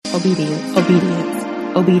obedience, obedience,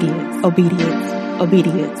 obedience, obedience,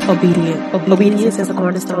 obedience, obedience. Obedience is a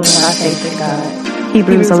cornerstone of our faith in God.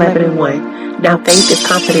 Hebrews 11:1. Now faith is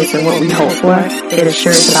confidence in what we hope for and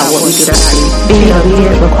assurance about what we do not see. Being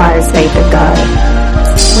obedient requires faith in God.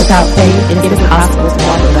 Without faith, it is impossible to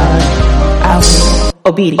walk with God. I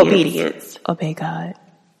will obedience. Obey God.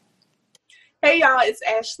 Hey y'all, it's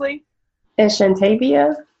Ashley. And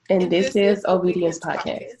Shantavia, and this is Obedience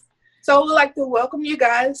Podcast. So we'd like to welcome you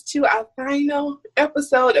guys to our final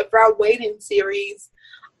episode of our waiting series.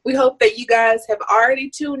 We hope that you guys have already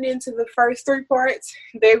tuned into the first 3 parts.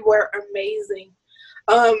 They were amazing.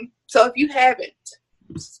 So if you haven't,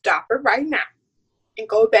 stop it right now and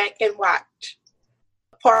go back and watch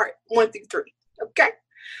part 1 through 3. Okay?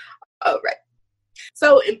 All right.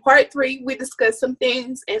 So in part 3, we discussed some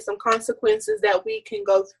things and some consequences that we can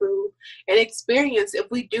go through and experience if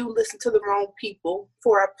we do listen to the wrong people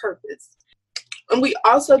for our purpose. And we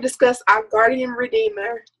also discussed our guardian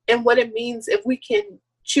redeemer and what it means if we can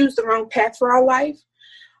choose the wrong path for our life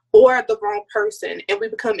or the wrong person and we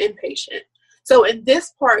become impatient. So in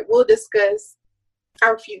this part, we'll discuss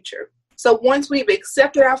our future. So once we've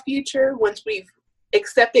accepted our future, once we've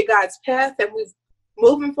accepted God's path and we've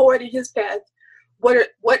moving forward in his path,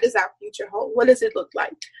 what does our future hold? What does it look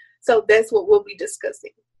like? So that's what we'll be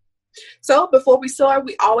discussing. So before we start,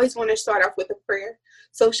 we always want to start off with a prayer.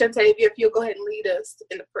 So Shantavia, if you'll go ahead and lead us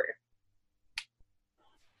in the prayer.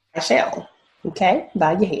 I shall. Okay,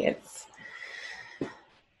 bow your heads.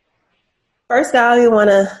 First, God, we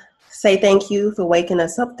want to say thank you for waking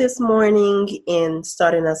us up this morning and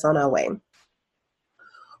starting us on our way.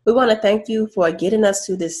 We want to thank you for getting us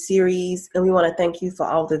to this series, and we want to thank you for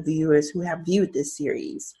all the viewers who have viewed this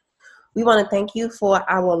series. We want to thank you for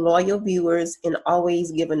our loyal viewers and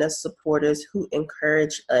always giving us supporters who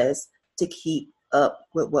encourage us to keep up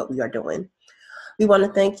with what we are doing. We want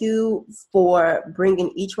to thank you for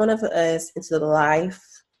bringing each one of us into the life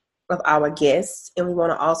of our guests, and we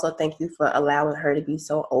want to also thank you for allowing her to be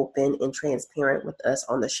so open and transparent with us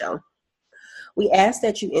on the show. We ask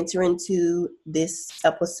that you enter into this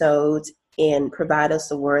episode and provide us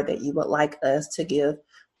the word that you would like us to give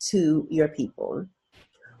to your people.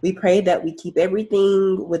 We pray that we keep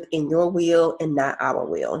everything within your will and not our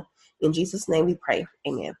will. In Jesus' name we pray.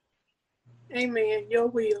 Amen. Amen. Your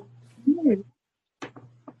will. Amen.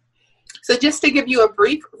 So just to give you a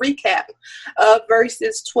brief recap of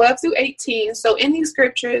verses 12 through 18. So in these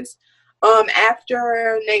scriptures, after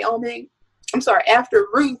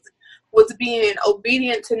Ruth was being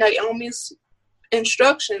obedient to Naomi's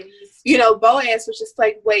instructions, Boaz was just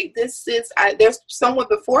like, wait, there's someone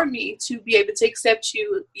before me to be able to accept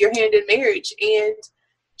your hand in marriage. And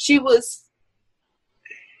she was,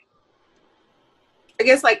 I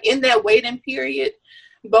guess, like in that waiting period,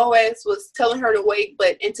 Boaz was telling her to wait,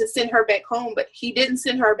 and to send her back home, but he didn't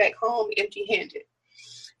send her back home empty-handed.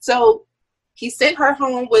 So he sent her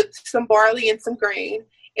home with some barley and some grain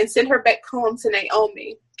and sent her back home to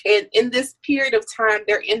Naomi. And in this period of time,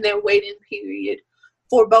 they're in their waiting period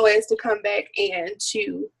for Boaz to come back and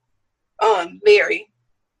to marry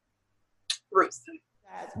Ruth.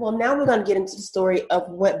 Well, now we're going to get into the story of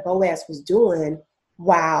what Boaz was doing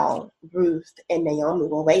while Ruth and Naomi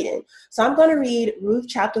were waiting. So I'm going to read Ruth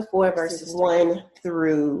chapter 4, verses 1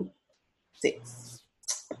 through 6.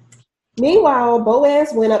 Meanwhile,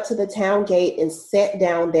 Boaz went up to the town gate and sat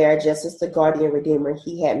down there just as the guardian redeemer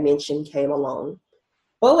he had mentioned came along.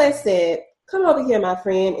 Boaz said, "Come over here, my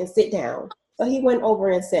friend, and sit down." So he went over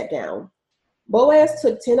and sat down. Boaz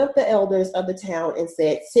took 10 of the elders of the town and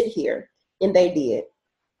said, "Sit here." And they did.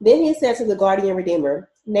 Then he said to the guardian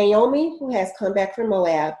redeemer, "Naomi, who has come back from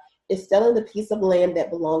Moab, is selling the piece of land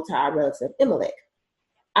that belonged to our relative Elimelech.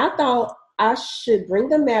 I thought I should bring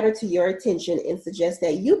the matter to your attention and suggest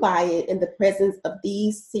that you buy it in the presence of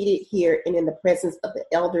these seated here and in the presence of the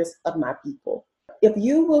elders of my people. If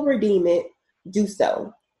you will redeem it, do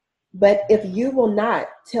so. But if you will not,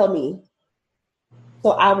 tell me,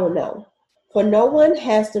 so I will know. For no one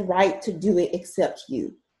has the right to do it except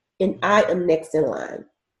you, and I am next in line.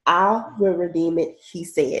 I will redeem it," he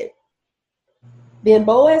said. Then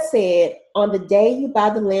Boaz said, "On the day you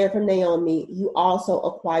buy the land from Naomi, you also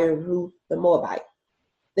acquire Ruth the Moabite,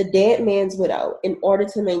 the dead man's widow, in order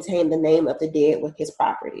to maintain the name of the dead with his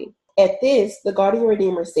property." At this, the guardian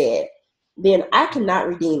redeemer said, "Then I cannot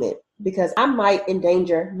redeem it, because I might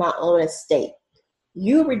endanger my own estate.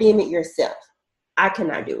 You redeem it yourself. I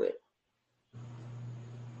cannot do it."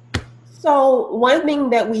 So one thing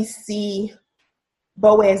that we see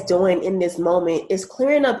Boaz doing in this moment is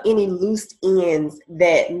clearing up any loose ends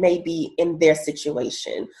that may be in their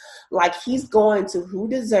situation. Like, he's going to who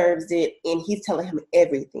deserves it, and he's telling him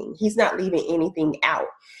everything. He's not leaving anything out.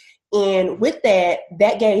 And with that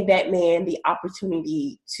gave that man the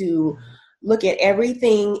opportunity to look at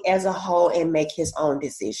everything as a whole and make his own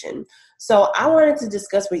decision. So I wanted to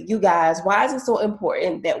discuss with you guys, why is it so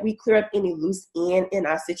important that we clear up any loose end in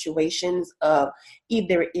our situations of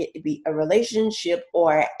either it be a relationship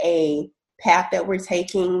or a path that we're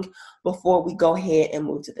taking before we go ahead and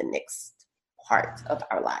move to the next part of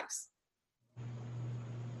our lives?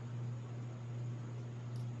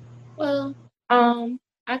 Well,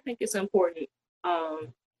 I think it's important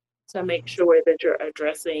to make sure that you're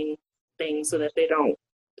addressing things so that they don't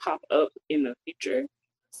pop up in the future.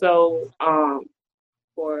 So,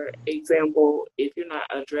 for example, if you're not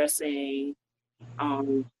addressing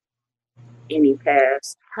any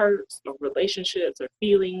past hurts or relationships or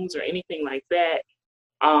feelings or anything like that,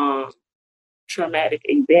 traumatic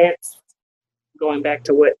events, going back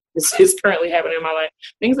to what is currently happening in my life,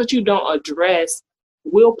 things that you don't address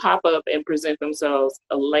will pop up and present themselves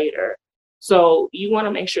later. So you want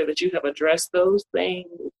to make sure that you have addressed those things,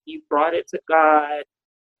 you brought it to God,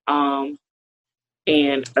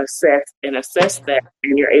 and assess that,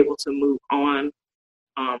 and you're able to move on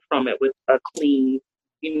from it with a clean,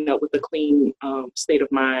 state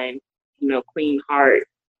of mind, clean heart,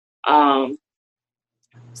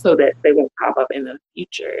 so that they won't pop up in the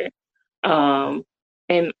future.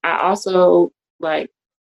 And I also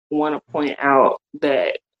want to point out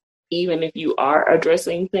that even if you are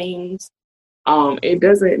addressing things, it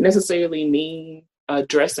doesn't necessarily mean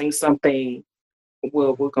addressing something.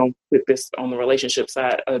 Well, we're going to put this on the relationship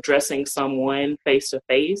side, addressing someone face to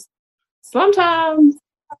face. Sometimes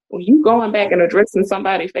when you going back and addressing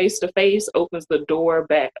somebody face to face opens the door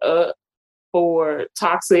back up for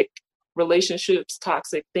toxic relationships,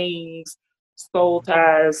 toxic things, soul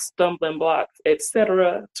ties, stumbling blocks,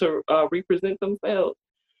 etc., to represent themselves.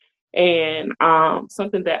 And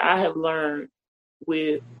something that I have learned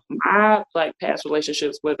with my past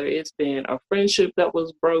relationships, whether it's been a friendship that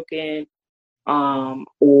was broken,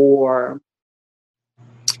 or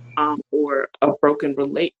a broken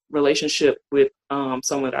relationship with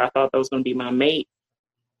someone that I thought that was going to be my mate,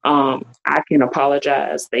 I can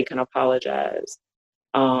apologize, they can apologize,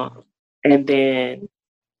 and then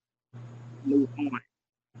move on.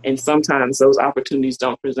 And sometimes those opportunities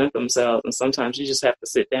don't present themselves, and sometimes you just have to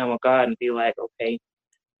sit down with God and be like, okay,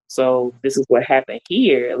 so this is what happened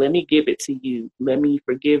here. Let me give it to you. Let me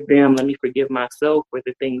forgive them. Let me forgive myself for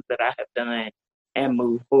the things that I have done and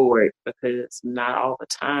move forward, because not all the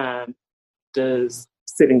time does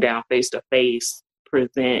sitting down face to face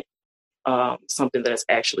present something that's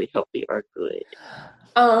actually healthy or good.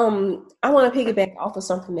 I want to piggyback off of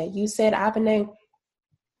something that you said, Abene.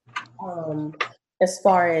 As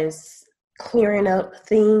far as clearing up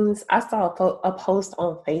things, I saw a post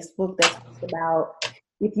on Facebook that talks about,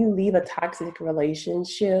 if you leave a toxic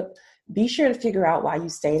relationship, be sure to figure out why you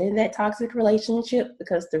stayed in that toxic relationship,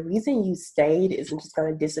 because the reason you stayed isn't just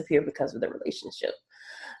going to disappear because of the relationship.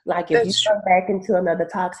 Like, if you come back into another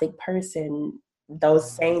toxic person,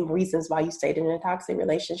 those same reasons why you stayed in a toxic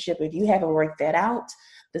relationship, if you haven't worked that out,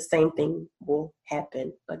 the same thing will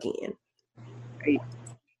happen again. Right.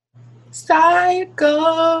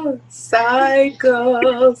 Cycles.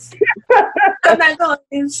 I'm not going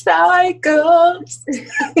in cycles.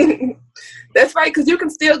 That's right, because you can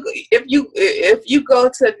still, if you go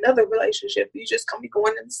to another relationship, you just gonna be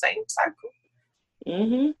going in the same cycle.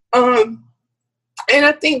 Mm-hmm. And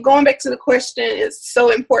I think going back to the question, is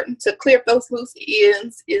so important to clear up those loose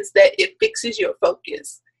ends, is that it fixes your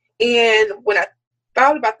focus. And when I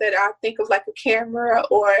thought about that, I think of like a camera,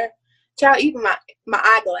 or even my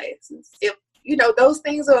eyeglasses. If those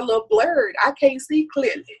things are a little blurred, I can't see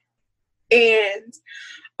clearly. And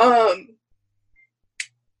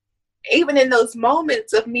even in those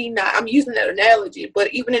moments of me not, I'm using that analogy,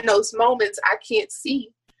 but even in those moments I can't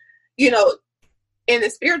see, in the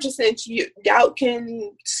spiritual sense, doubt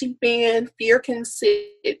can seep in, fear can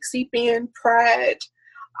seep in, pride,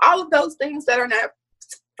 all of those things that are not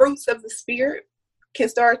fruits of the spirit can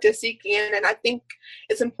start to seep in. And I think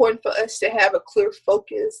it's important for us to have a clear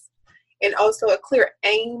focus and also a clear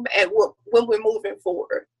aim at when we're moving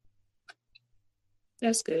forward.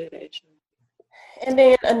 That's good, actually. And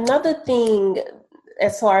then another thing,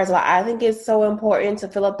 as far as I think it's so important to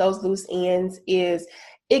fill up those loose ends, is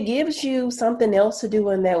it gives you something else to do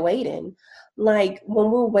when they're waiting. Like, when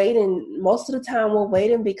we're waiting, most of the time we're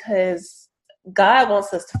waiting because God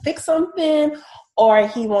wants us to fix something, or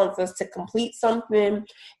he wants us to complete something.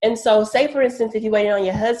 And so, say for instance, if you're waiting on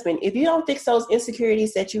your husband, if you don't fix those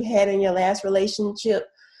insecurities that you had in your last relationship,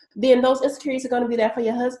 then those insecurities are going to be there for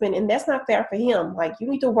your husband, and that's not fair for him. Like, you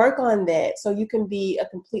need to work on that so you can be a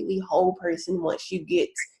completely whole person once you get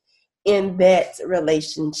in that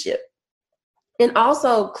relationship. And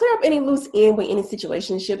also clear up any loose end with any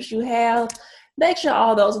situationships you have. Make sure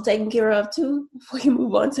all those are taken care of too before you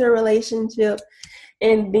move on to a relationship.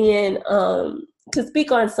 And then to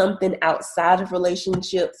speak on something outside of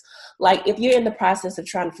relationships, like if you're in the process of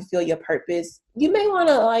trying to fulfill your purpose, you may want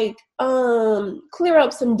to clear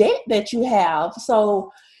up some debt that you have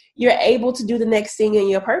so you're able to do the next thing in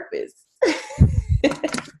your purpose.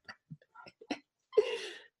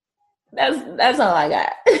 That's all I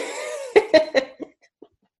got.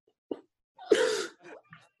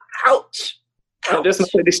 Ouch. I just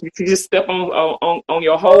want to say you just step on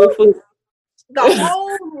your whole foot. The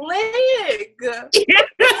whole leg. Get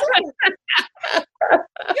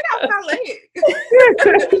off my leg.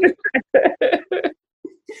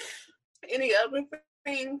 Any other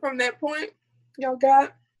thing from that point y'all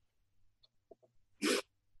got?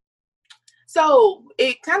 So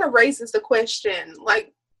it kind of raises the question,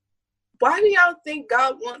 like, why do y'all think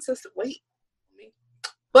God wants us to wait?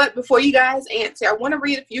 But before you guys answer, I want to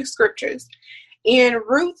read a few scriptures in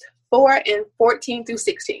Ruth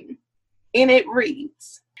 4:14-16. And it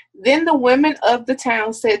reads, "Then the women of the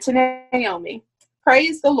town said to Naomi,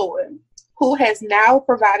 'Praise the Lord, who has now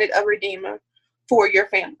provided a redeemer for your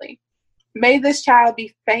family. May this child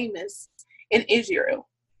be famous in Israel.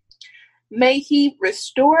 May he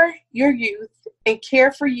restore your youth and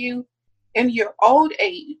care for you in your old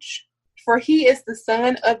age. For he is the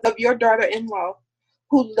son of your daughter-in-law,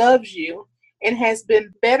 who loves you and has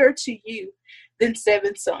been better to you than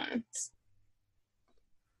 7 sons.'"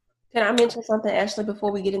 Can I mention something, Ashley,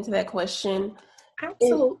 before we get into that question?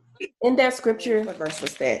 Absolutely. In that scripture, what verse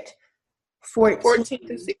was that? 14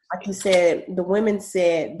 to 16. Like you said, the women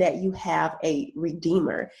said that you have a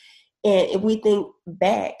redeemer. And if we think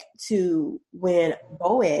back to when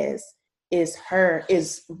Boaz is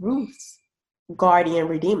Ruth's guardian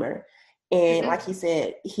redeemer, and like he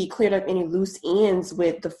said, he cleared up any loose ends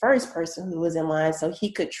with the first person who was in line so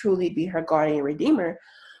he could truly be her guardian redeemer.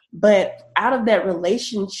 But out of that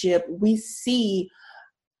relationship, we see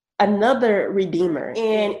another redeemer.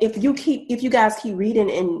 And if you guys keep reading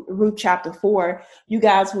in Ruth chapter 4, you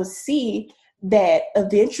guys will see that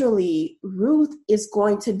eventually Ruth is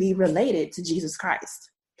going to be related to Jesus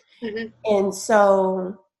Christ. And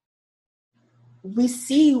so we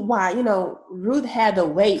see why, Ruth had to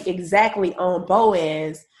wait exactly on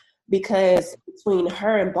Boaz, because between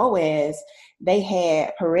her and Boaz, they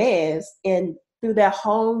had Perez, and through that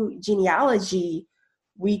whole genealogy,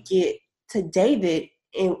 we get to David,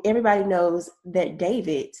 and everybody knows that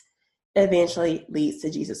David eventually leads to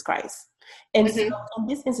Jesus Christ. And so in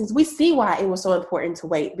this instance, we see why it was so important to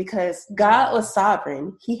wait, because God was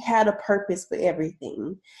sovereign. He had a purpose for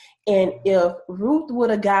everything. And if Ruth would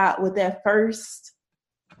have got with that first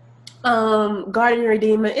guardian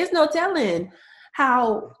redeemer, it's no telling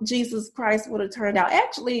how Jesus Christ would have turned out.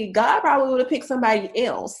 Actually, God probably would have picked somebody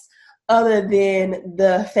else other than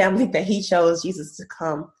the family that he chose Jesus to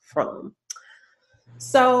come from.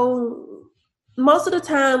 So most of the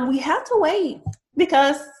time we have to wait,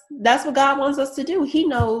 because that's what God wants us to do. He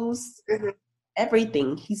knows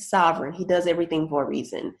everything. He's sovereign. He does everything for a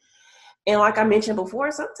reason. And like I mentioned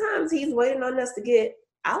before, sometimes he's waiting on us to get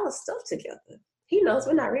our stuff together. He knows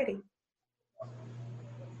we're not ready.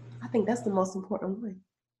 I think that's the most important one.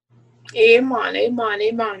 Amen.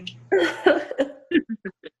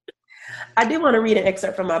 I did want to read an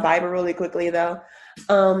excerpt from my Bible really quickly, though.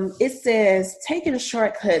 It says, "Taking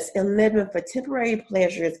shortcuts and living for temporary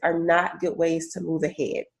pleasures are not good ways to move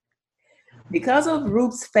ahead. Because of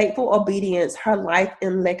Ruth's faithful obedience, her life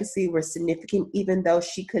and legacy were significant, even though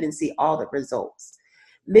she couldn't see all the results.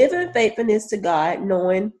 Live in faithfulness to God,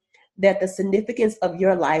 knowing that the significance of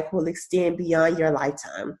your life will extend beyond your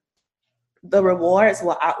lifetime. The rewards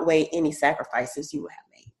will outweigh any sacrifices you will have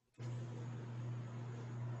made."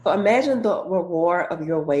 So imagine the reward of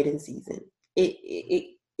your waiting season.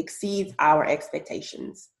 It exceeds our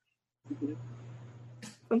expectations.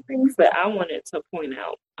 Some things that I wanted to point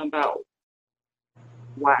out about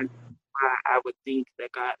why I would think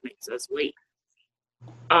that God makes us wait.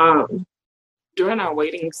 During our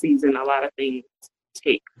waiting season, a lot of things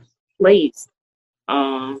take place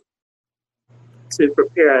to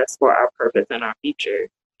prepare us for our purpose and our future.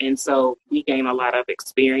 And so we gain a lot of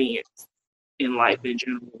experience in life in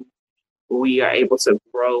general. We are able to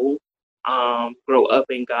grow grow up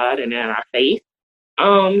in God and in our faith.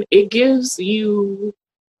 It gives you,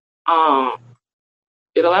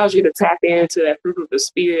 it allows you to tap into that fruit of the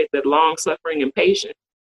spirit, that long suffering and patience.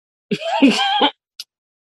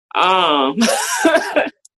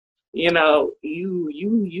 You know,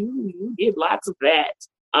 you get lots of that.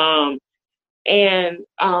 And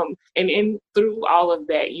through all of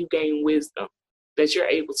that, you gain wisdom that you're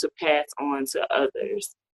able to pass on to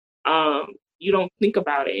others. You don't think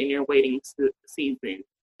about it in your waiting season,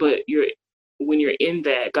 but when you're in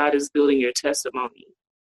that, God is building your testimony,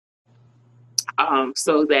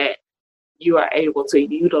 so that you are able to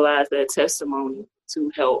utilize that testimony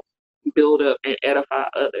to help build up and edify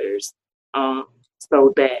others,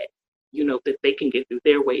 so that you know that they can get through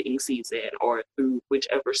their waiting season or through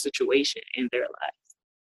whichever situation in their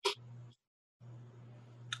lives.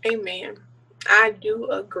 Amen. I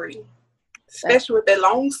do agree, especially with that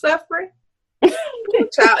long suffering.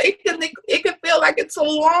 Child, it can feel like it's a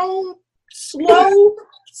long, slow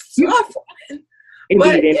suffering.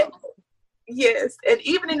 But yes, and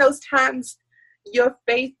even in those times, your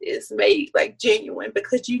faith is made like genuine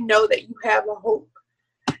because you know that you have a hope,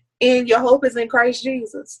 and your hope is in Christ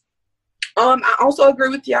Jesus. I also agree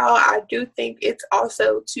with y'all. I do think it's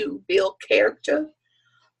also to build character.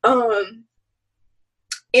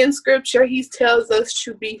 In scripture, he tells us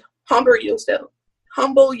to be humble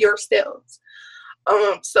yourselves.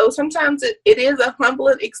 So sometimes it is a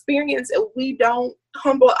humbling experience if we don't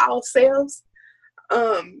humble ourselves,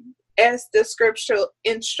 as the scripture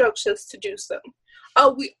instructs us to do so.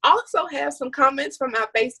 We also have some comments from our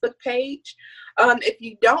Facebook page. If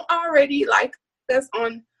you don't already like us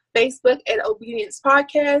on Facebook at Obedience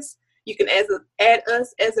Podcast, you can add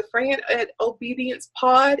us as a friend at Obedience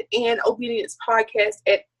Pod and Obedience Podcast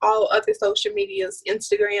at all other social medias,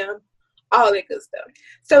 Instagram, all that good stuff.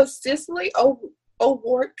 So Cicely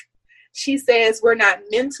O'Rourke, she says, we're not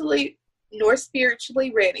mentally nor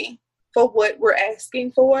spiritually ready for what we're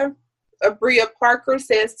asking for. Bria Parker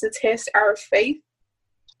says to test our faith.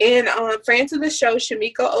 And friend of the show,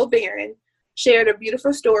 Shamika O'Barron, shared a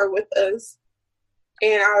beautiful story with us.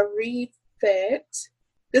 And I'll read that.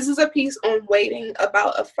 This is a piece on waiting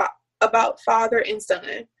about father and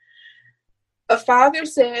son. A father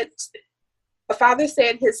said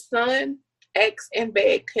his son asked and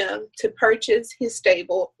begged him to purchase his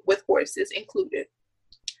stable with horses included.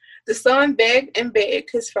 The son begged and begged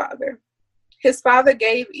his father. His father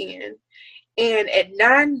gave in, and at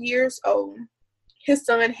 9 years old, his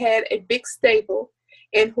son had a big stable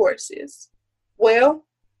and horses. Well,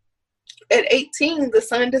 at 18, the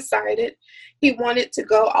son decided he wanted to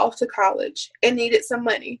go off to college and needed some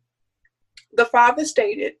money. The father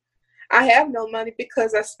stated, I have no money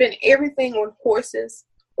because I spent everything on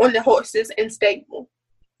the horses and stable.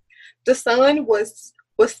 The son was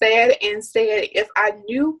sad and said, if I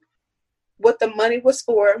knew what the money was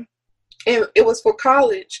for, and it was for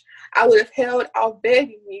college, I would have held off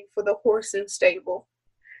begging you for the horse and stable.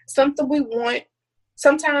 Sometimes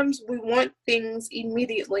we want things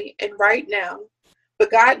immediately and right now,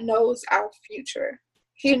 but God knows our future.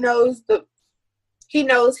 He knows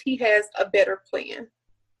he has a better plan.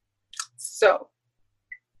 So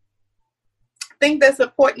I think that's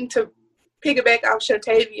important to piggyback off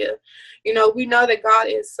Shatavia. You know, we know that God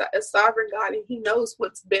is a sovereign God, and he knows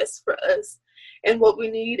what's best for us and what we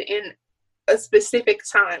need in a specific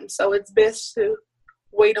time. So it's best to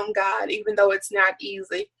wait on God, even though it's not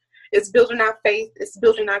easy. It's building our faith. It's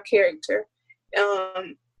building our character.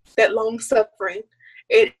 That long suffering,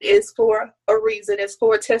 it is for a reason. It's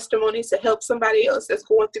for a testimony to help somebody else that's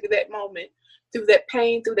going through that moment, through that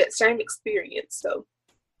pain, through that same experience. So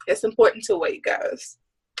it's important to wait, guys.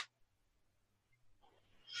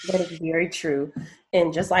 That is very true.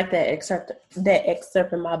 And just like that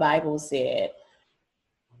excerpt in my Bible said,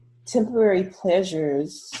 temporary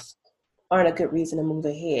pleasures aren't a good reason to move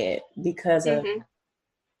ahead because of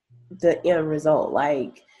the end result.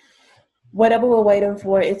 Like, whatever we're waiting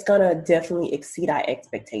for, it's going to definitely exceed our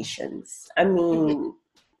expectations. I mean,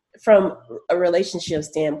 from a relationship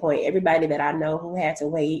standpoint, everybody that I know who had to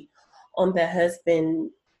wait on their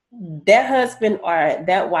husband, that husband or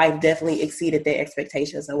that wife definitely exceeded their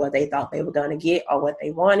expectations of what they thought they were going to get or what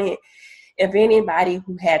they wanted. If anybody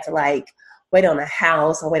who had to like wait on a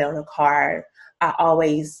house or wait on a car,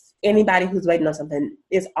 anybody who's waiting on something,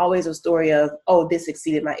 it's always a story of, oh, this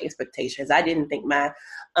exceeded my expectations. I didn't think my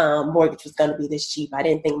mortgage was going to be this cheap. I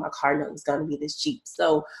didn't think my car note was going to be this cheap.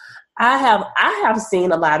 So I have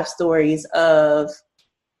seen a lot of stories of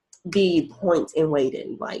the point in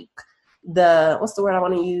waiting, like what's the word I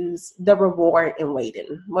want to use? The reward in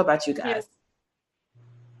waiting. What about you guys?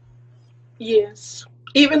 Yes.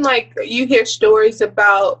 Even like you hear stories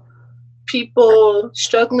about people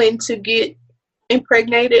struggling to get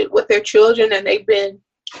impregnated with their children, and they've been,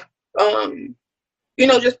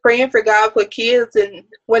 just praying for God for kids. And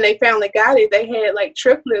when they finally got it, they had like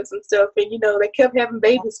triplets and stuff, and they kept having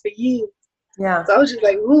babies for years. Yeah. So I was just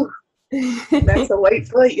like, ooh, that's a wait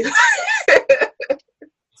for you.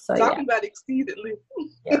 So Talking about exceedingly.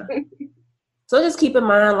 Yeah. So just keep in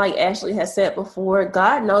mind, like Ashley has said before,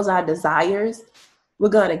 God knows our desires. We're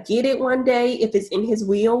going to get it one day if it's in his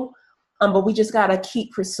will. But we just got to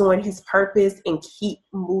keep pursuing his purpose and keep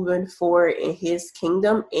moving forward in his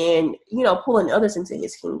kingdom and, pulling others into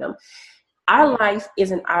his kingdom. Our life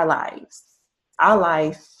isn't our lives. Our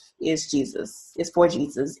life is Jesus. It's for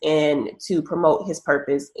Jesus and to promote his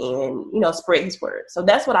purpose and, spread his word. So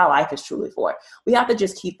that's what our life is truly for. We have to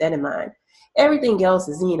just keep that in mind. Everything else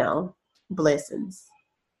is, blessings.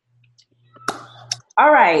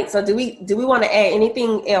 All right. So do we want to add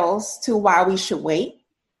anything else to why we should wait?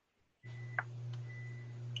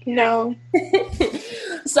 No.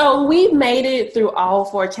 So we made it through all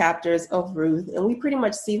 4 chapters of Ruth, and we pretty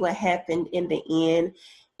much see what happened in the end.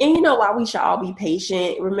 And why we should all be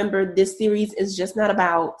patient. Remember, this series is just not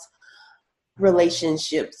about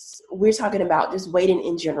relationships. We're talking about just waiting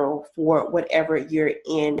in general for whatever you're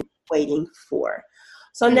waiting for.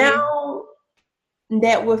 So now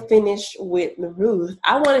that we're finished with Ruth,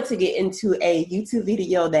 I wanted to get into a YouTube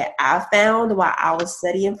video that I found while I was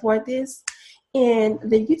studying for this. And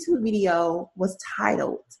the YouTube video was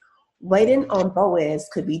titled, "Waiting on Boaz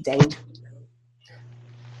Could Be Dangerous."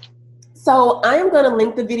 So I am going to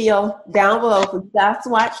link the video down below for you guys to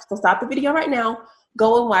watch. So stop the video right now,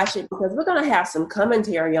 go and watch it, because we're going to have some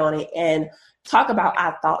commentary on it and talk about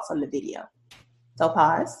our thoughts on the video. So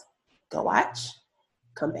pause, go watch,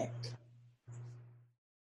 come back.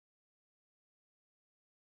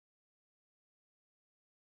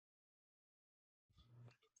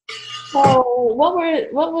 So what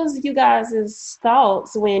was you guys'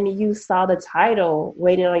 thoughts when you saw the title,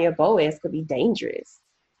 "Waiting on Your Boaz Could Be Dangerous"?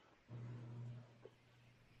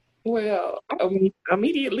 Well,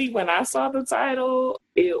 immediately when I saw the title,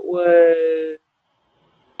 it was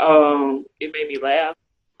it made me laugh.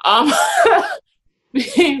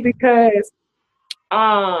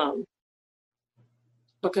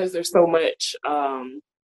 Because there's so much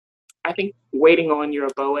I think waiting on your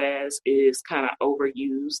Boaz is kind of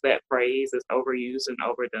overused. That phrase is overused and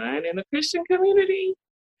overdone in the Christian community.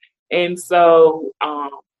 And so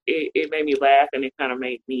it made me laugh, and it kind of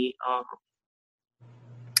made me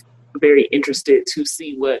very interested to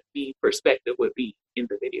see what the perspective would be in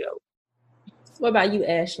the video. What about you,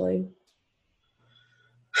 Ashley?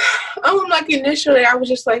 Like initially I was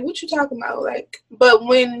just like, what you talking about? Like, but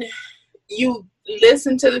when you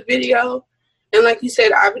listen to the video, and like you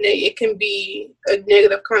said, Avene, it can be a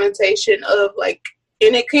negative connotation of like,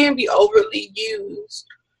 and it can be overly used,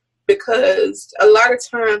 because a lot of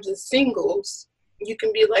times as singles, you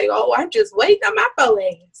can be like, oh, I'm just waiting on my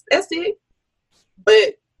Boaz. That's it.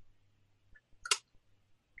 But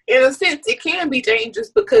in a sense, it can be dangerous,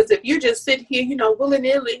 because if you're just sitting here,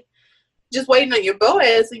 willy-nilly, just waiting on your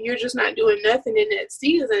Boaz, and you're just not doing nothing in that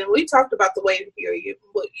season, and we talked about the waiting period,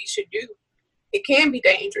 what you should do, it can be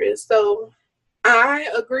dangerous. So I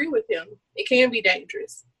agree with him. It can be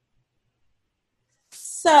dangerous.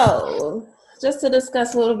 So just to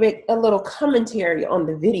discuss a little commentary on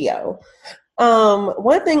the video.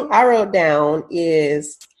 One thing I wrote down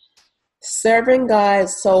is serving God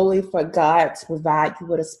solely for God to provide you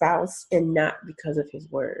with a spouse and not because of his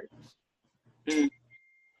word.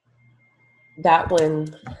 That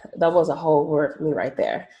was a whole word for me right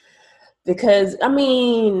there. Because,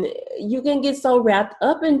 you can get so wrapped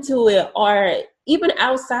up into it, or even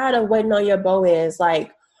outside of waiting on your Boaz,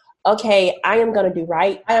 like, okay, I am going to do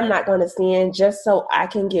right. I am not going to sin just so I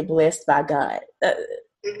can get blessed by God.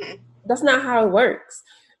 That's not how it works.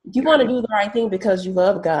 You want to do the right thing because you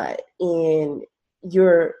love God and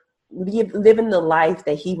you're living the life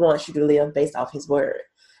that he wants you to live based off his word.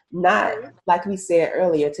 Not, like we said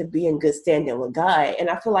earlier, to be in good standing with God. And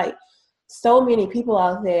I feel like so many people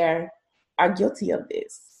out there are guilty of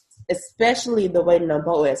this, especially the waiting on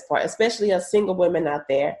Boaz part, especially us single women out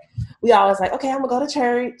there. We always like, okay, I'm going to go to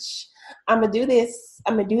church. I'm going to do this.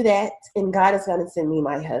 I'm going to do that. And God is going to send me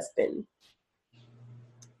my husband.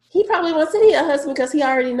 He probably wants to be a husband because he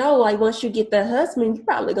already know, like, once you get the husband, you're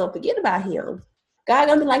probably going to forget about him. God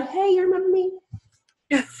going to be like, hey, you remember me?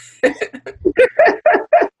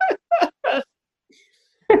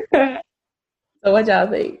 So what y'all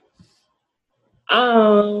think?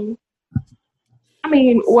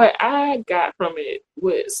 What I got from it,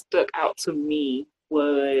 what stuck out to me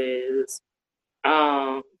was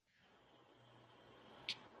um,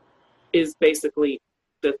 is basically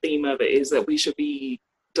the theme of it, is that we should be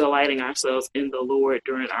delighting ourselves in the Lord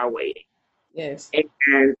during our waiting. Yes.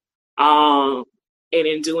 And um, and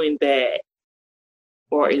in doing that,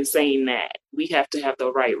 or in saying that, we have to have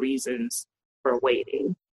the right reasons for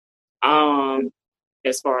waiting.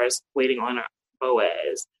 As far as waiting on a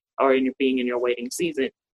Boaz, or being in your waiting season,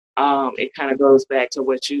 it kind of goes back to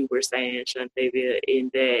what you were saying, Shantavia, in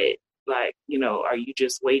that, like, are you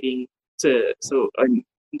just waiting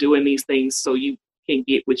doing these things so you can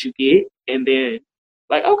get what you get, and then,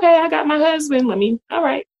 like, okay, I got my husband, all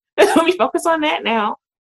right, let me focus on that now.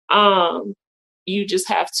 You just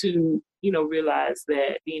have to, realize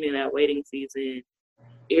that being in that waiting season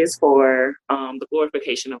is for the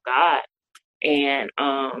glorification of God. And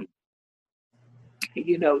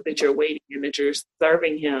that you're waiting and that you're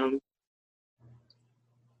serving him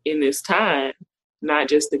in this time, not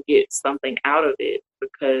just to get something out of it.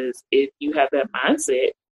 Because if you have that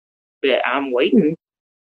mindset that I'm waiting,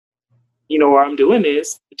 or I'm doing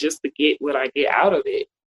this just to get what I get out of it,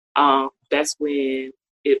 that's when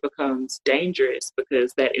it becomes dangerous,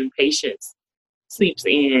 because that impatience seeps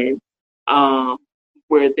in,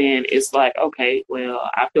 where then it's like, okay, well,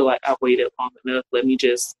 I feel like I waited long enough. Let me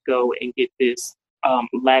just go and get this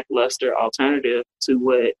lackluster alternative to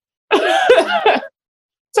what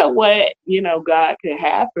God could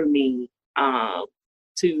have for me,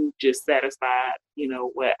 to just satisfy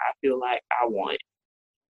what I feel like I want.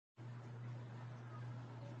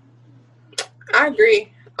 I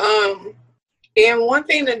agree. And one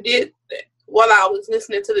thing that did while I was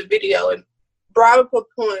listening to the video, and brought up a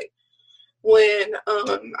point when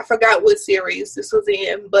I forgot what series this was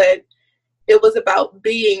in, but it was about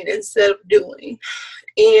being instead of doing.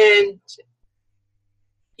 And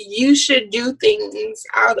you should do things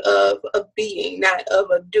out of a being, not of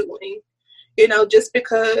a doing. Just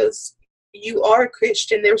because you are a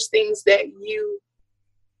Christian, there's things that you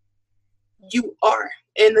are.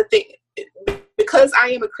 And the thing, because I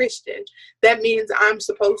am a Christian, that means I'm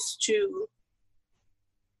supposed to,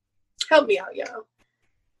 help me out, y'all.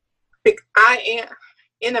 I am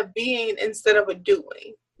in a being instead of a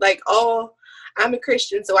doing. Like, oh, I'm a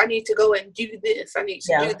Christian, so I need to go and do this. I need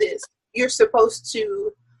to do this. You're supposed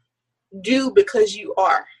to do because you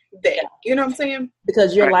are that. You know what I'm saying?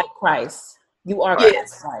 Because you're like Christ. You are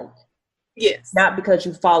Christ-like. Yes. Not because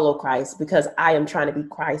you follow Christ, because I am trying to be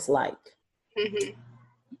Christ-like. Mm-hmm.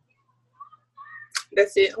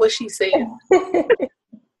 That's it. What she said.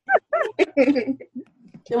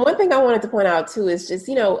 And one thing I wanted to point out too is just,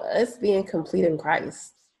 us being complete in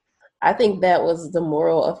Christ. I think that was the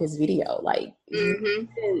moral of his video. Like,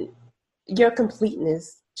 your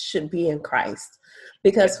completeness should be in Christ,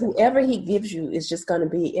 because whoever he gives you is just going to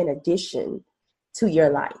be in addition to your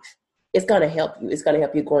life. It's going to help you. It's going to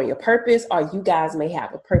help you grow in your purpose, or you guys may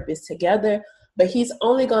have a purpose together, but he's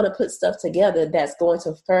only going to put stuff together that's going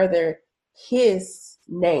to further his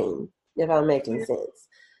name, if I'm making sense.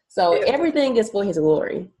 So everything is for his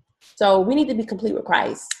glory. So we need to be complete with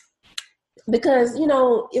Christ. Because,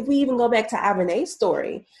 if we even go back to Avene's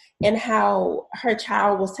story and how her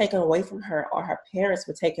child was taken away from her, or her parents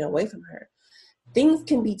were taken away from her, things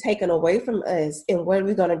can be taken away from us. And what are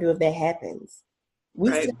we going to do if that happens? We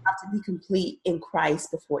still have to be complete in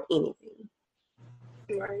Christ before anything.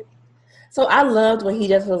 Right. So I loved when he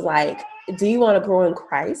just was like, do you want to grow in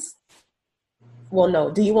Christ? Well,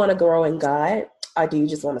 no. Do you want to grow in God, or do you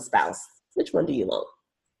just want a spouse? Which one do you want?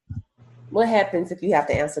 What happens if you have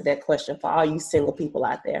to answer that question for all you single people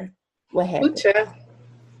out there? What happens?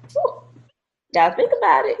 Gotta think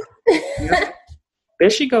about it. There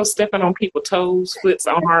she goes, stepping on people's toes, foots,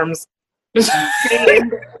 arms.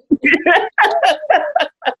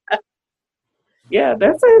 Yeah,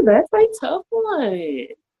 that's a tough one.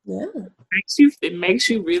 Yeah, it makes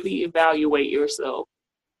you really evaluate yourself.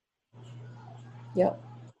 Yep,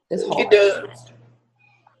 it's hard. It does,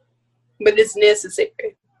 but it's necessary.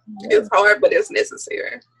 Yeah. It's hard, but it's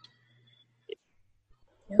necessary.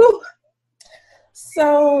 Yeah.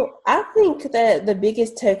 So I think that the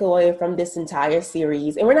biggest takeaway from this entire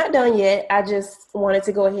series, and we're not done yet, I just wanted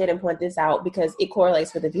to go ahead and point this out because it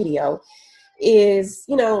correlates with the video, is,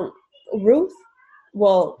 Ruth,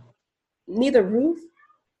 well, neither Ruth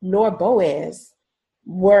nor Boaz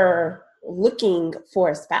were looking for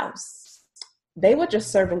a spouse. They were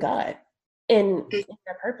just serving God in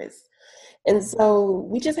their purpose. And so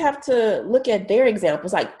we just have to look at their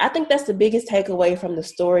examples. Like, I think that's the biggest takeaway from the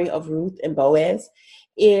story of Ruth and Boaz,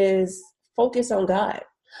 is focus on God.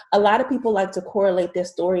 A lot of people like to correlate their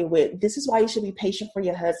story with, this is why you should be patient for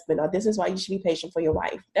your husband, or this is why you should be patient for your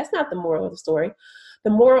wife. That's not the moral of the story.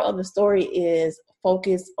 The moral of the story is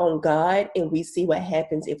focus on God, and we see what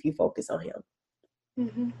happens if you focus on Him.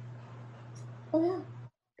 Mm-hmm. Oh yeah,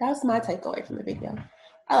 that was my takeaway from the video.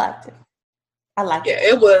 I liked it. Yeah,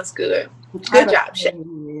 it was good. Good job, Shay.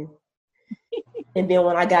 And then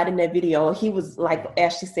when I got in that video, he was, like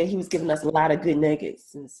Ashley said, he was giving us a lot of good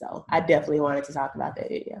nuggets. And so I definitely wanted to talk about that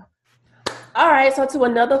video. All right, so to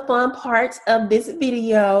another fun part of this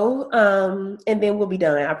video, and then we'll be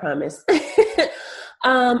done, I promise.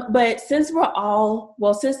 But since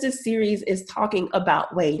since this series is talking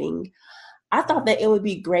about waiting, I thought that it would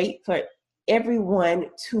be great for everyone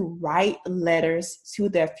to write letters to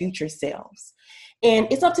their future selves. And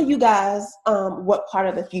it's up to you guys what part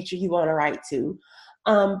of the future you want to write to.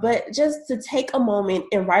 But just to take a moment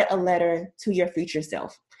and write a letter to your future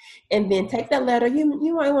self. And then take that letter,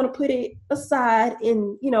 you might want to put it aside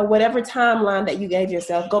in, whatever timeline that you gave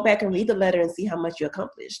yourself. Go back and read the letter and see how much you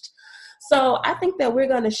accomplished. So I think that we're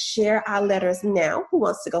going to share our letters now. Who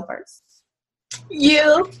wants to go first? You.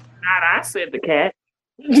 Not I, said the cat.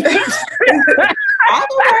 I'll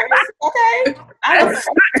go first. Okay. I'll go first.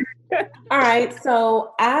 All right.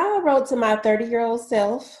 So I wrote to my 30-year-old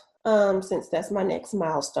self, since that's my next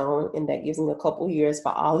milestone, and that gives me a couple years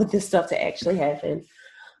for all of this stuff to actually happen.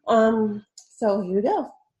 So here we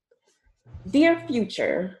go. Dear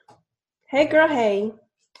future, hey girl, hey,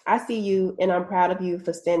 I see you and I'm proud of you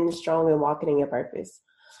for standing strong and walking in your purpose.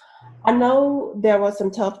 I know there were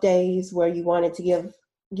some tough days where you wanted to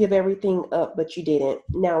give everything up, but you didn't.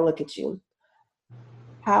 Now look at you.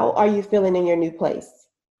 How are you feeling in your new place?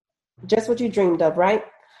 Just what you dreamed of, right?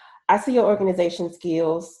 I see your organization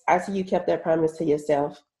skills. I see you kept that promise to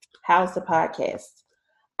yourself. How's the podcast?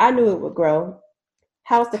 I knew it would grow.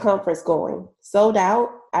 How's the conference going? Sold out?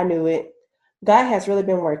 I knew it. God has really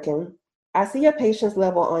been working. I see your patience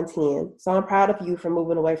level on 10, so I'm proud of you for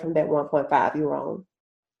moving away from that 1.5 you're on.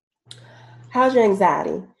 How's your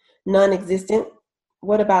anxiety? Non-existent?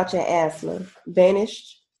 What about your asthma?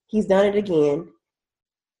 Vanished? He's done it again.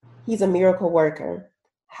 He's a miracle worker.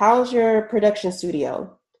 How's your production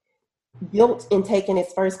studio? Built and taken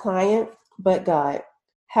its first client, but God.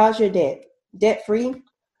 How's your debt? Debt-free?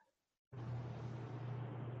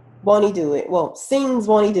 Won't he do it? Well, sings,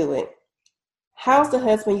 won't he do it? How's the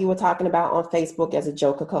husband you were talking about on Facebook as a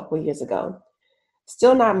joke a couple of years ago?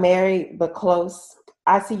 Still not married, but close.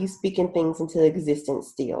 I see you speaking things into existence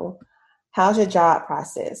still. How's your job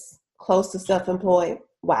process? Close to self-employed?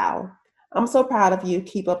 Wow. I'm so proud of you.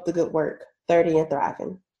 Keep up the good work. 30 and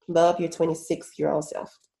thriving. Love, your 26-year-old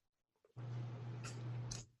self.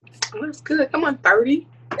 Oh, that's good. Come on, 30.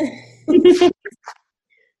 All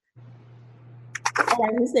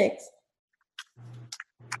right, who's next?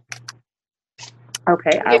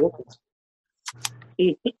 Okay, I will.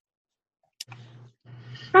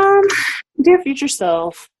 Dear future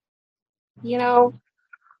self,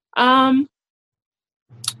 I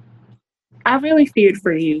really feared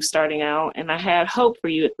for you starting out, and I had hope for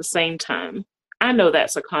you at the same time. I know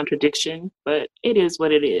that's a contradiction, but it is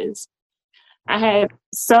what it is. I had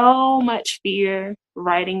so much fear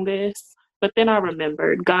writing this, but then I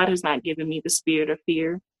remembered God has not given me the spirit of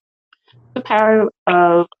fear, the power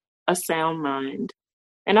of a sound mind.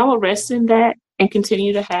 And I will rest in that and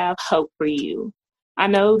continue to have hope for you. I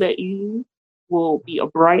know that you will be a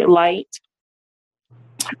bright light,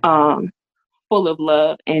 full of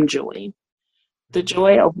love and joy. The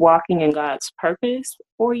joy of walking in God's purpose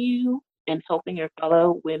for you and helping your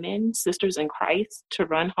fellow women, sisters in Christ, to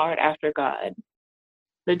run hard after God.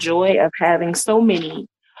 The joy of having so many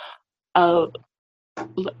of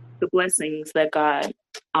the blessings that God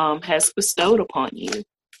has bestowed upon you.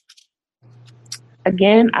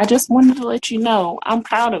 Again, I just wanted to let you know I'm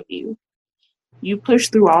proud of you. You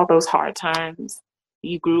pushed through all those hard times.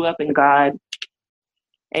 You grew up in God,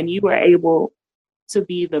 and you were able to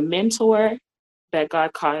be the mentor that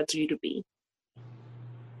God called you to be.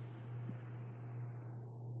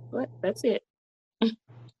 But that's it.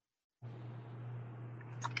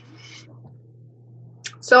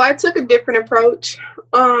 So I took a different approach.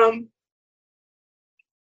 And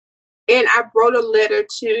I wrote a letter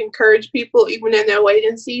to encourage people even in their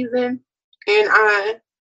waiting season. And I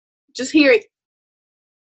just hearing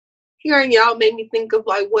y'all made me think of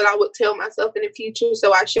like what I would tell myself in the future.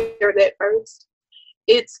 So I share that first.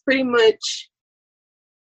 It's pretty much,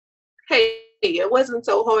 hey, it wasn't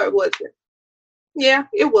so hard, was it? Yeah,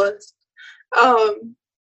 it was.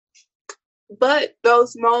 But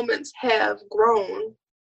those moments have grown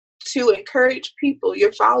to encourage people,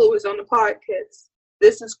 your followers on the podcast.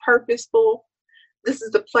 This is purposeful. This is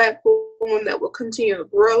the platform that will continue to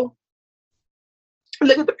grow.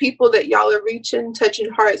 Look at the people that y'all are reaching, touching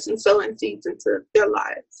hearts, and sowing seeds into their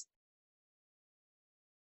lives.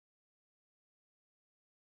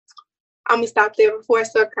 I'm going to stop there before I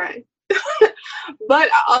start crying. But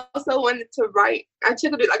I also wanted to write. Like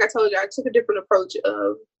I told you, I took a different approach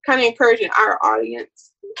of kind of encouraging our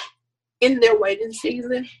audience in their waiting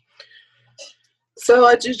season. So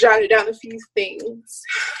I just jotted down a few things.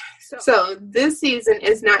 So this season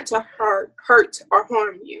is not to hurt or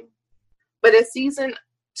harm you, but a season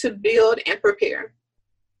to build and prepare.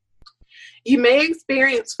 You may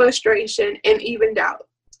experience frustration and even doubt.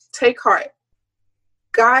 Take heart.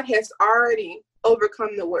 God has already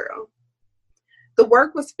overcome the world. The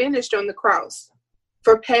work was finished on the cross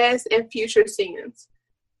for past and future sins.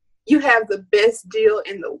 You have the best deal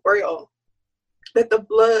in the world that the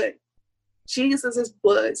blood, Jesus'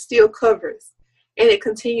 blood, still covers, and it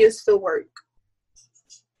continues to work.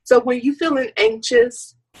 So when you're feeling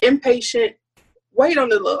anxious, impatient, wait on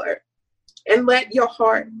the Lord and let your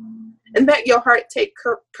heart take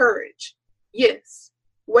courage. Yes,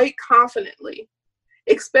 wait confidently.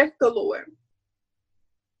 Expect the Lord.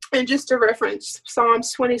 And just to reference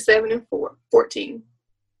Psalms 27 and 14.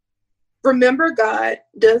 Remember, God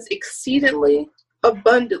does exceedingly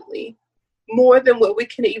abundantly more than what we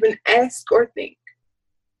can even ask or think.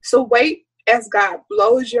 So wait as God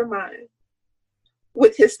blows your mind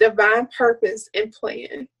with his divine purpose and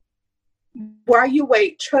plan. While you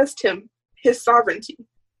wait, trust him, his sovereignty.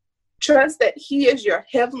 Trust that he is your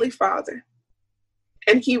heavenly Father,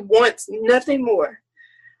 and he wants nothing more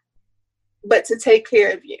but to take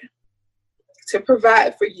care of you, to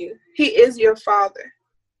provide for you. He is your Father,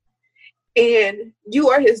 and you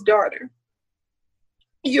are his daughter.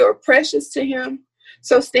 You are precious to him.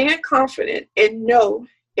 So stand confident and know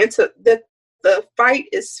that the fight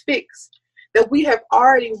is fixed, that we have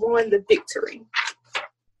already won the victory.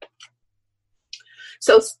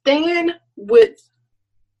 So stand with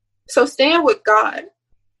God.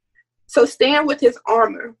 So stand with his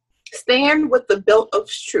armor. Stand with the belt of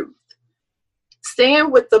truth.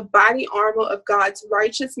 Stand with the body armor of God's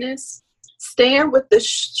righteousness. Stand with the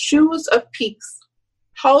shoes of peace.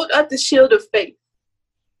 Hold up the shield of faith.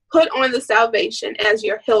 Put on the salvation as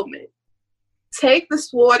your helmet. Take the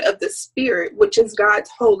sword of the Spirit, which is God's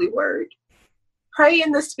holy word. Pray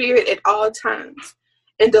in the Spirit at all times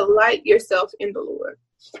and delight yourself in the Lord.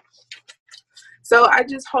 So I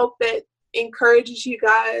just hope that encourages you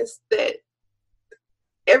guys, that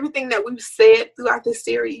everything that we've said throughout the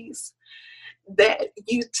series, that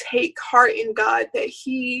you take heart in God, that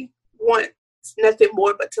he wants nothing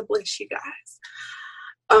more but to bless you guys.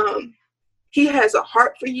 He has a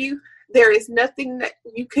heart for you. There is nothing that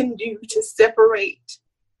you can do to separate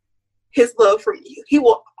his love from you. He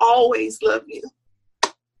will always love you.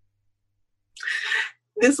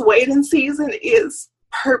 This waiting season is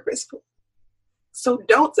purposeful. So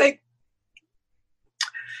don't take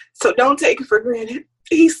it for granted.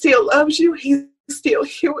 He still loves you. He's still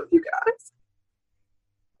here with you guys.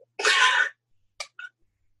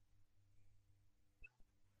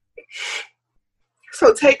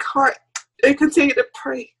 So take heart and continue to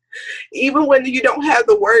pray. Even when you don't have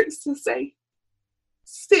the words to say,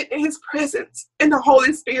 sit in his presence and the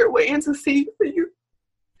Holy Spirit will intercede for you.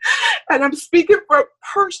 And I'm speaking from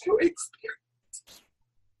personal experience.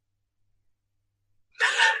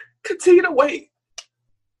 Continue to wait.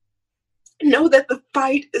 Know that the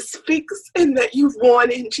fight is fixed and that you've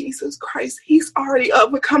won in Jesus Christ. He's already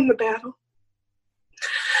overcome the battle.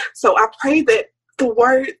 So I pray that the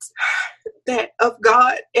words that of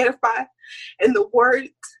God edify and the words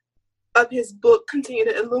of his book continue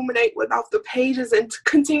to illuminate without the pages and to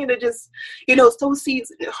continue to just, sow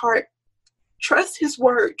seeds in your heart. Trust his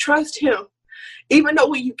word. Trust him. Even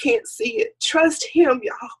though you can't see it, trust him,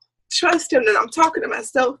 y'all. Trust him. And I'm talking to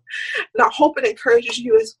myself, and I hope it encourages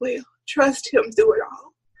you as well. Trust him through it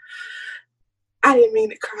all. I didn't mean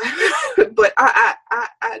to cry, but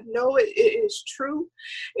I know it is true.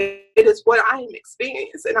 It is what I am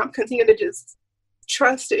experiencing, and I'm continuing to just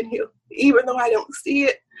trust in him, even though I don't see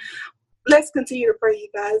it. Let's continue to pray, you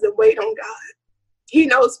guys, and wait on God. He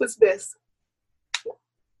knows what's best.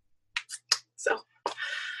 So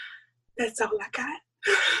that's all I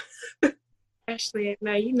got. Ashley,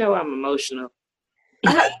 now you know I'm emotional.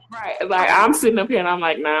 Right. Like I'm sitting up here and I'm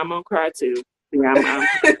like, nah, I'm gonna cry too. Yeah, I'm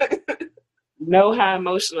know how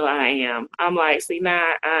emotional I am. I'm like, see,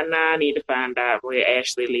 now I need to find out where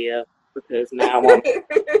Ashley lives, because now I want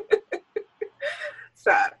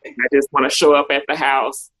Sorry. I just want to show up at the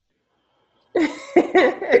house.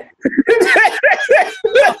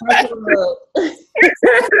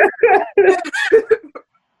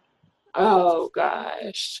 Oh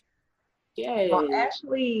gosh. Yes.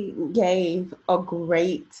 Ashley gave a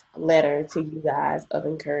great letter to you guys of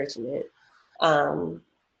encouragement. I'll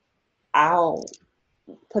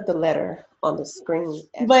put the letter on the screen.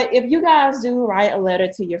 But if you guys do write a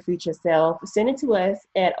letter to your future self, send it to us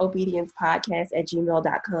at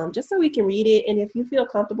obediencepodcast@gmail.com just so we can read it. And if you feel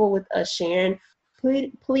comfortable with us sharing,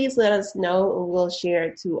 please let us know, and we'll share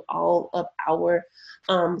it to all of our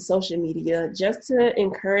social media just to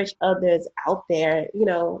encourage others out there,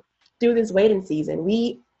 through this waiting season.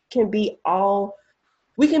 We can be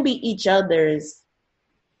each other's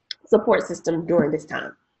support system during this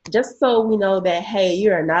time. Just so we know that, hey,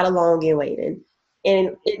 you are not alone in waiting.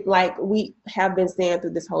 And it, like we have been saying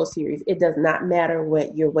through this whole series, it does not matter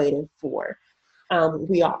what you're waiting for.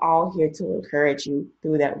 We are all here to encourage you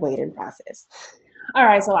through that waiting process. All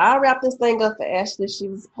right, so I'll wrap this thing up for Ashley. She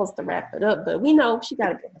was supposed to wrap it up, but we know she got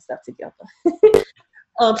to get her stuff together.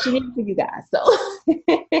 She did it for you guys.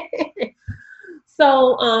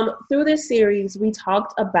 So through this series, we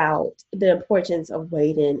talked about the importance of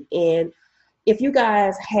waiting. And if you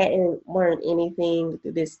guys hadn't learned anything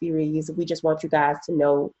through this series, we just want you guys to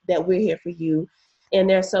know that we're here for you. And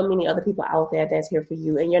there's so many other people out there that's here for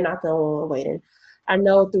you, and you're not the only one waiting. I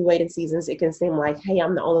know through waiting seasons, it can seem like, hey,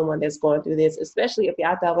 I'm the only one that's going through this, especially if you're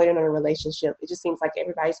out there waiting on a relationship. It just seems like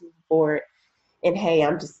everybody's moving forward. And, hey,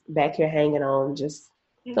 I'm just back here hanging on, just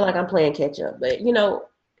feel like I'm playing catch up. But,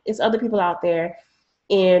 it's other people out there,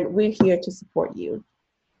 and we're here to support you.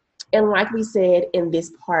 And like we said in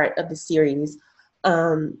this part of the series,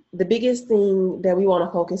 the biggest thing that we want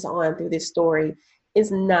to focus on through this story is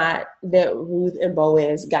not that Ruth and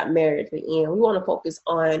Boaz got married at the end. We want to focus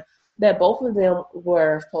on that both of them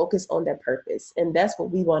were focused on their purpose. And that's what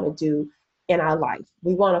we want to do in our life.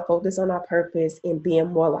 We want to focus on our purpose and being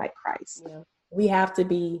more like Christ. Yeah. We have to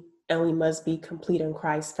be, and we must be complete in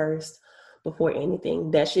Christ first before anything.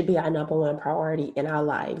 That should be our number one priority in our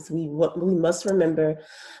lives. We must remember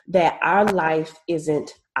that our life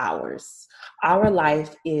isn't ours. Our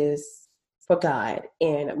life is for God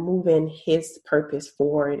and moving his purpose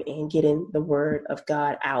forward and getting the word of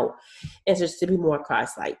God out, and just to be more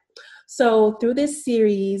Christ-like. So through this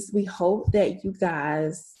series, we hope that you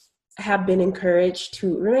guys have been encouraged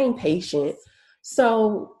to remain patient.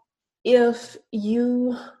 So if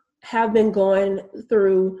you have been going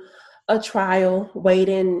through a trial,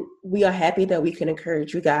 waiting, we are happy that we can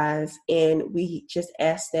encourage you guys, and we just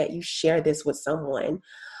ask that you share this with someone.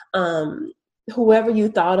 Whoever you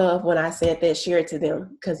thought of when I said that, share it to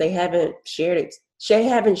them, because they haven't shared it. They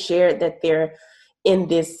haven't shared that they're in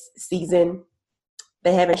this season.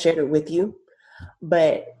 They haven't shared it with you,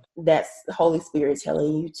 but that's the Holy Spirit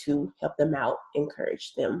telling you to help them out,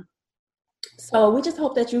 encourage them. So we just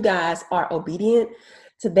hope that you guys are obedient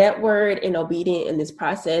to that word and obedient in this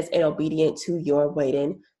process and obedient to your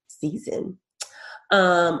waiting season.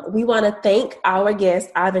 We want to thank our guest,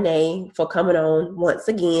 Ivan A., for coming on once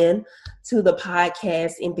again to the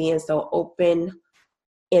podcast and being so open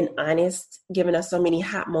and honest, giving us so many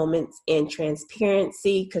hot moments and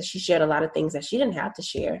transparency, because she shared a lot of things that she didn't have to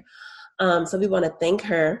share. So we want to thank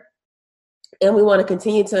her, and we want to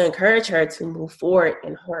continue to encourage her to move forward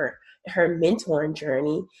in her mentoring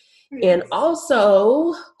journey. And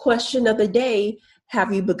also, question of the day,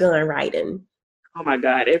 have you begun writing? Oh my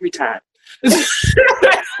God, every time.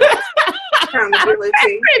 Accountability.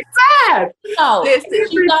 Every time. No, Listen,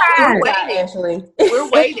 every time. we're waiting. Ashley. We're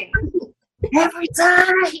waiting. Every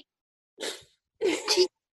time.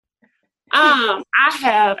 I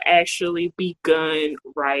have actually begun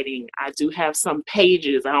writing. I do have some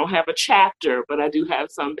pages. I don't have a chapter, but I do have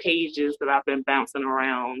some pages that I've been bouncing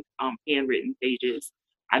around, handwritten pages.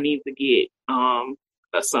 I need to get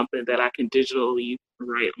something that I can digitally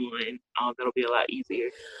write on. That'll be a lot easier.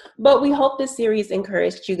 But we hope this series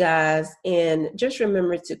encouraged you guys, and just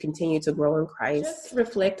remember to continue to grow in Christ. Just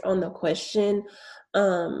reflect on the question,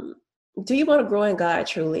 do you want to grow in God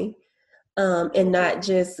truly? And not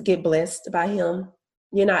just get blessed by him.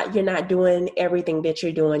 You're not doing everything that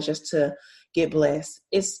you're doing just to get blessed.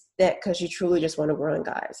 It's that because you truly just want to grow in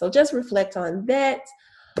God. So just reflect on that.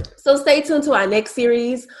 So stay tuned to our next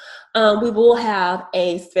series. We will have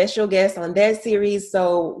a special guest on that series.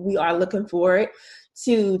 So we are looking forward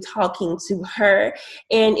to talking to her.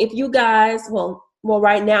 And if you guys, well,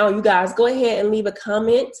 right now, you guys go ahead and leave a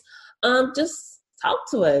comment. Just talk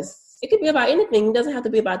to us. It could be about anything. It doesn't have to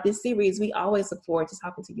be about this series. We always look forward to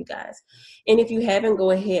talking to you guys. And if you haven't,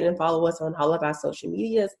 go ahead and follow us on all of our social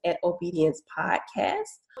medias at Obedience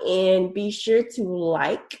Podcast. And be sure to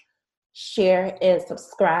like, share, and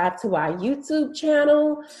subscribe to our YouTube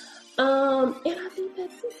channel. And I think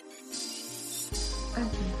that's it.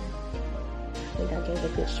 think I gave a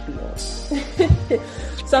good spiel.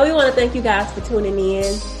 So we want to thank you guys for tuning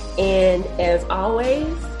in. And as always,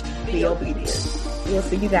 be obedient. We'll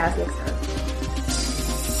see you guys next time.